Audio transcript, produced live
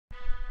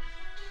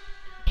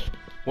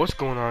What's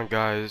going on,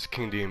 guys?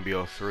 King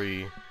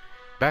DMBL3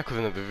 back with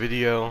another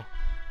video.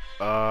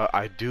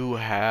 I do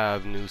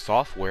have new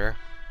software,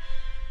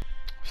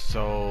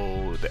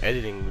 so the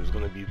editing is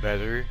going to be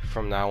better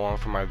from now on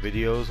for my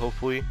videos,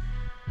 hopefully.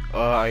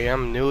 I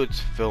am new.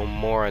 It's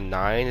Filmora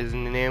 9 is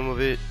in the name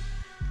of it.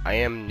 I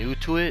am new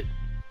to it,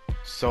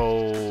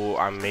 so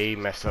I may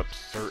mess up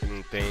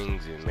certain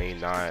things and may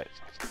not.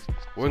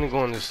 We're going to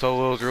go into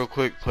solos real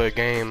quick, play a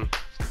game,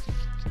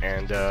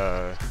 and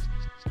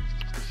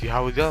see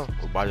how we go.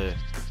 We're about to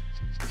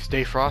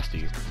stay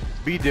frosty,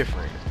 be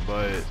different,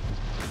 but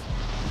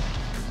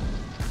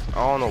I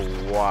don't know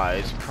why.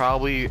 It's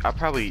probably I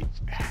probably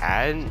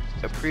had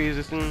a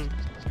pre-existing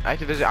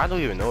Activision. I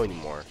don't even know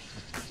anymore.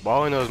 But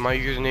all I know is my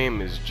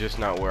username is just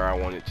not where I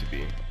want it to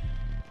be.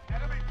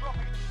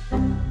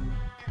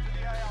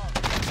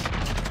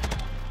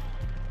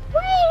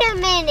 Wait a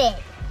minute!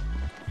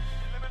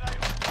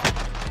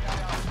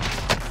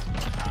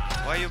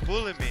 Why you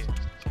bullying me?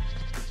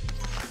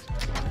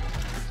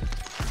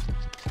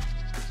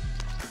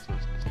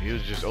 If he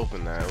was just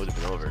open that, it would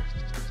have been over.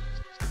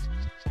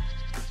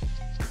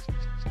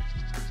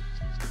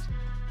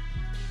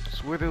 I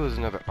swear there was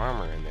another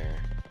armor in there.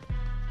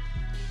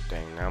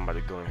 Dang, now I'm about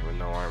to go in here with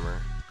no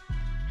armor.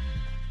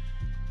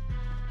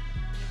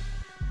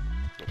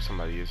 If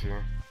somebody is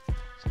here.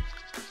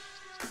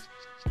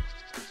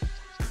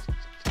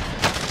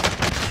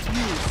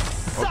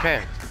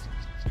 Okay.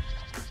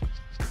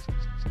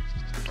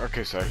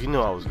 Okay, so he knew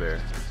I was there.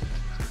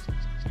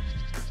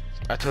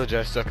 I told you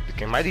I suck at the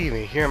game. I didn't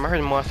even hear him. I heard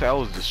him while I said I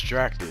was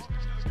distracted.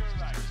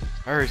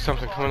 I heard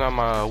something coming out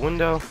my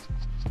window.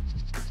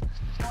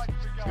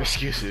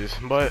 Excuses,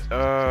 but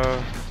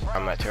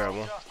I'm not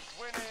terrible.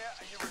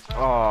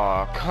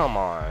 Oh, come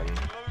on.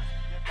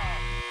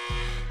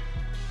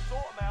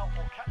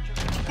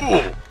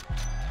 Ooh.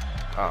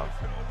 Oh,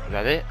 is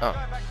that it? Oh.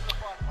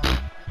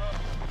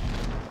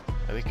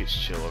 I think it's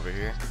chill over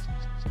here.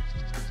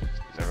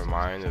 Never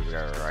mind, there's a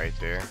guy right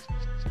there.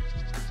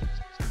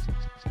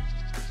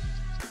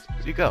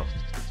 Where'd you go?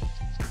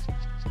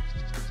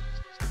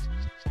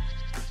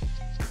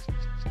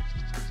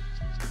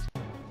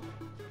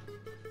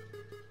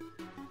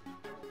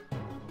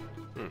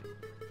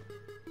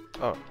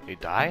 Oh, he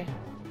died?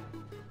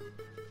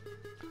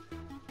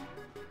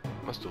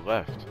 Must have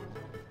left.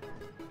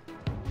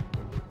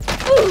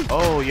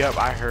 Oh, yep,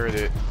 I heard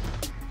it.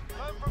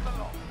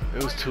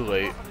 It was too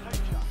late.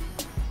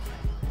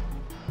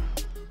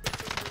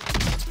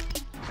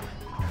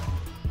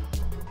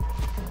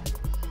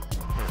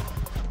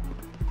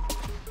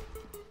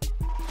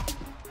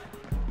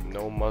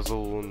 No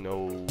muzzle,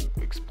 no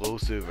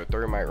explosive or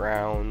thermite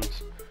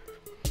rounds.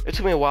 It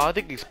took me a while. I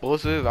think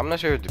explosive, I'm not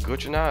sure if it's a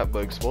glitch or not,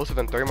 but explosive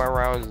and thermite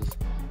rounds,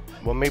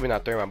 well, maybe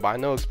not thermite, but I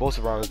know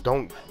explosive rounds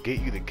don't get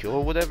you the kill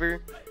or whatever.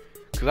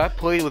 Because I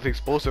played with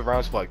explosive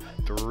rounds for like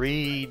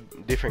 3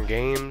 different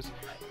games,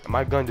 and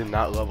my gun did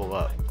not level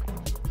up.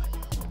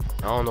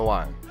 I don't know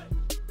why.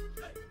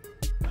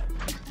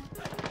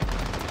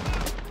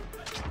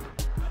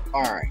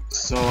 Alright,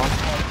 so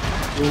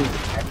I'm doing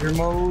Edgar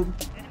mode.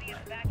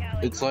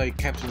 It's like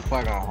capture the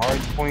flag on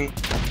hard point.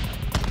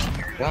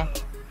 Yeah.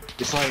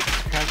 It's like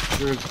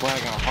capture the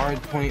flag on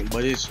hard point,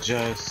 but it's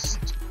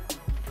just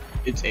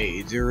it's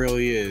AIDS. It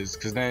really is.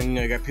 Cause then you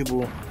know, you got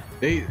people.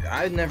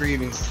 I'd never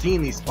even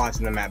seen these spots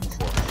in the map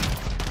before.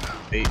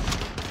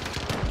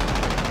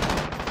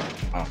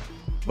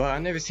 But I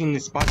never seen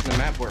these spots in the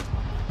map where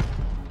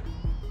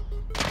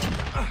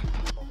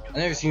I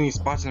never seen these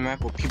spots in the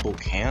map where people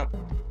camp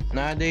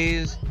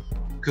nowadays.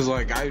 Cause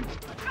like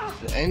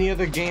any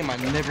other game, I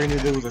never knew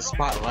there was a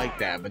spot like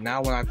that. But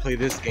now when I play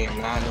this game,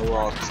 now I know where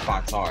all the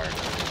spots are.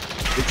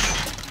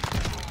 It's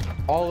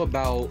all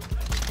about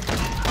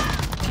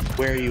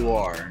where you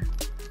are,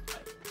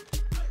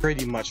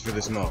 pretty much for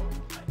this mode.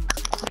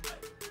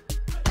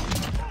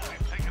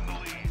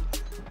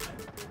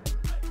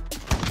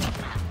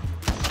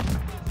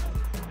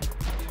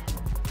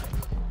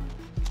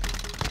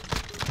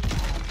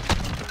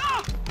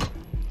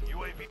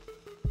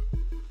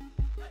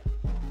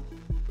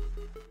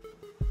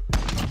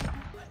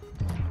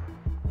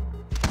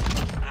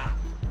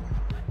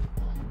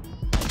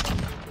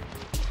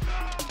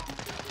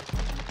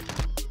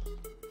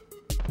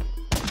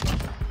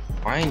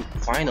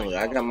 Finally,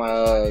 I got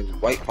my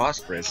white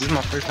phosphorus. This is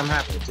my first time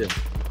having it too.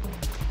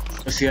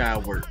 Let's see how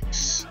it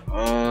works.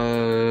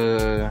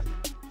 All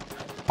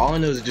I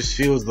know is it just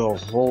feels the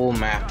whole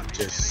map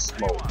just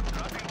smoke.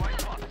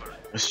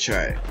 Let's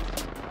try it.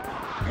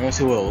 I want to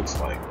see what it looks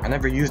like. I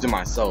never used it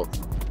myself,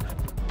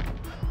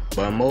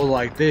 but in mode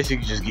like this, you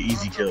can just get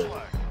easy kills.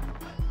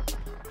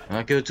 And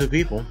I killed 2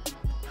 people.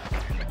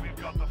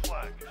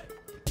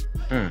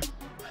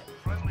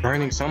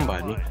 Burning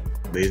somebody,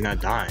 but he's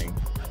not dying.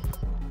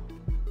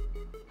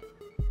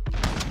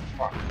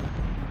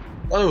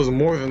 I thought it was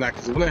more than that,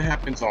 because when it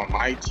happens on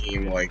my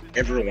team, like,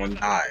 everyone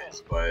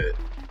dies, but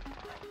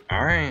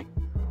alright.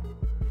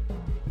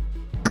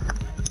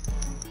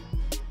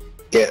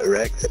 Get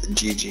wrecked,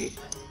 GG.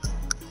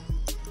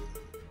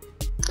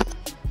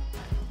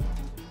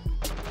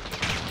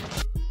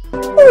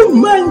 Oh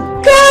my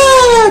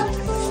god!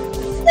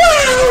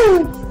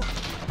 Wow!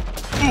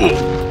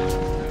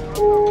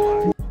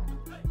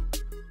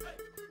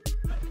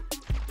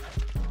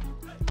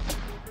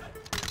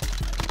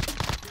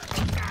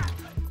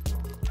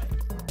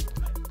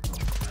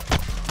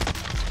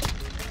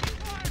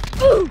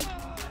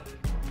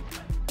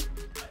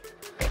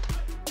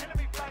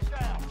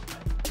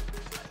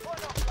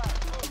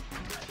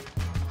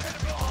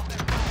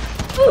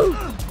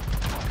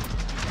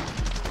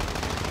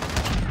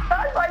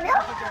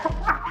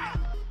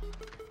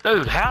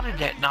 Dude, how did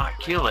that not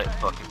kill that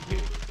fucking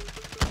kid?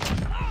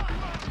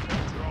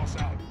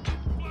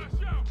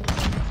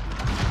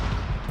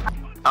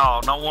 Oh,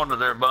 no wonder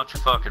they're a bunch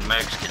of fucking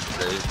Mexicans,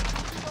 dude.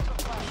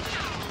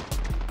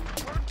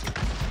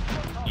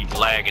 You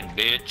lagging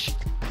bitch.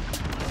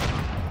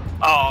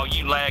 Oh,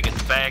 you lagging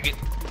faggot.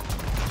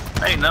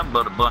 Ain't nothing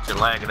but a bunch of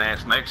lagging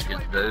ass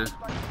Mexicans, dude.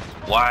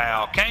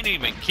 Wow, can't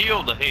even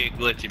kill the head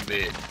glitching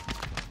bitch.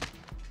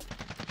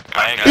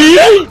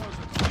 Dude.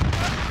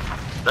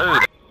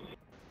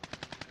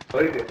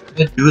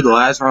 That dude, the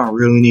last round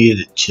really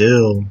needed to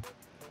chill.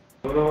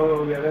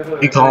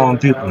 He calling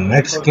people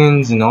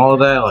Mexicans and all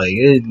that,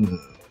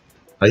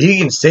 like he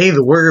can say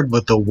the word,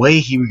 but the way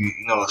he,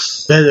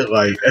 said it,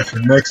 like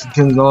effing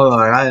Mexicans and all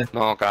that,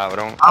 No,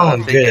 cabrón. I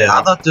don't get it.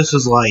 I thought this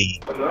was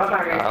like,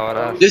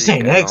 this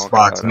ain't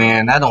Xbox,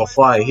 man. That don't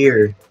fly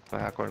here.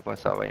 I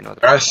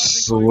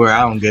swear,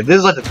 I don't get it. This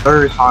is like the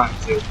third time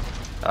too.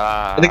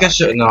 I think I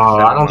should. No,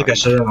 I don't think I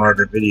should have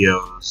other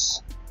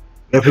videos.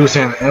 If people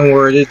saying the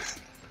N-word, it's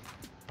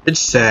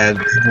sad.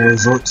 People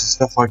resort to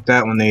stuff like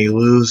that when they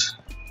lose.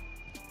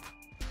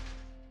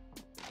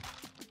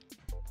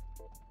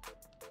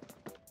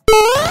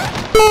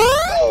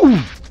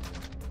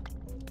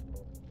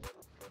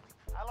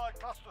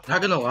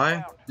 Not gonna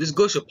lie, this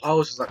ghost of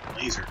polish is like a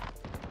laser.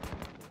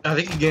 I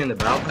think you get in the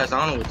battle pass.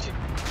 I don't know what you.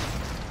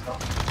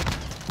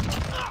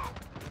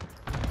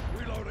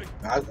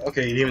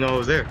 Okay, you didn't even know it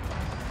was there.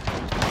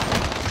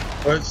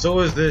 But so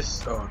is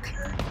this. Oh,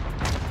 okay.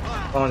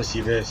 I want to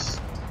see this.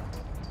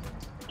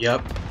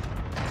 Yep.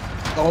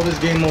 All this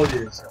game mode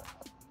is.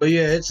 But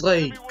yeah, it's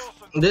like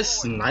this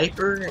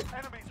sniper.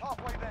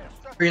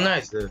 Pretty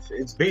nice.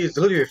 It's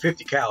literally a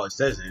 50 cal. It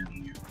says it.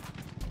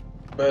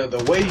 But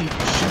the way you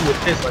shoot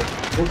with this, like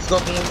put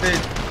something with it.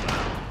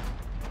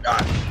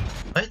 God.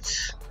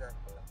 What?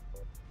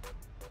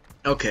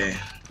 Okay.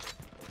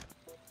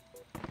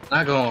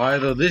 Not gonna lie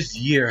though, this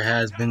year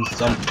has been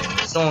something.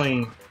 It's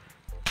only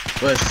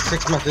what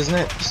 6 months, isn't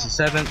it? It's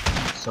the 7th.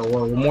 So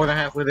we're more than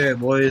halfway there,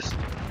 boys.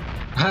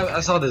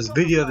 I saw this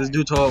video. This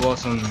dude talk about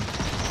some.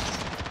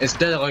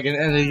 Instead of like at the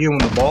end of the year when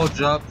the ball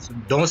drops,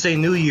 don't say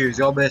New Year's.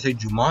 Y'all better say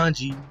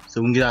Jumanji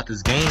so we can get out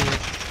this game.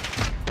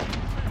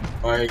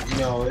 Like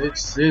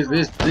it's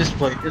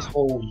this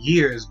whole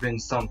year has been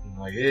something.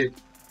 Like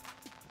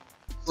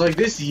like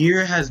this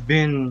year has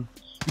been.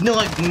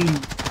 Like when you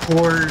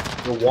pour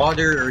the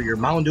water or your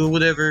Mountain Dew or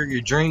whatever,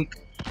 your drink,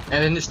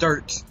 and then it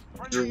starts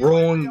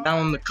rolling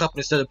down the cup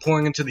instead of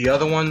pouring into the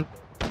other one.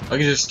 Like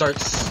it just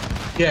starts,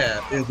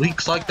 yeah, it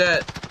leaks like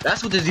that.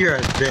 That's what this year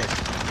has been,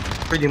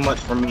 pretty much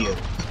for me.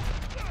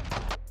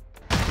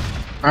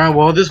 Alright,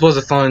 well, this was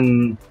a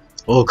fun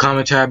little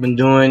commentary I've been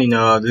doing.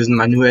 This is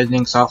my new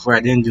editing software. I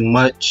didn't do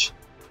much.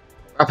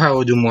 I probably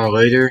will do more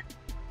later.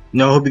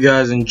 Hope you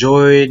guys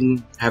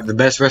enjoyed. Have the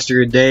best rest of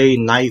your day,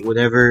 night,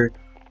 whatever.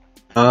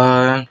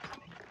 Don't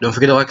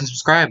forget to like and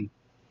subscribe.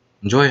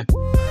 Enjoy.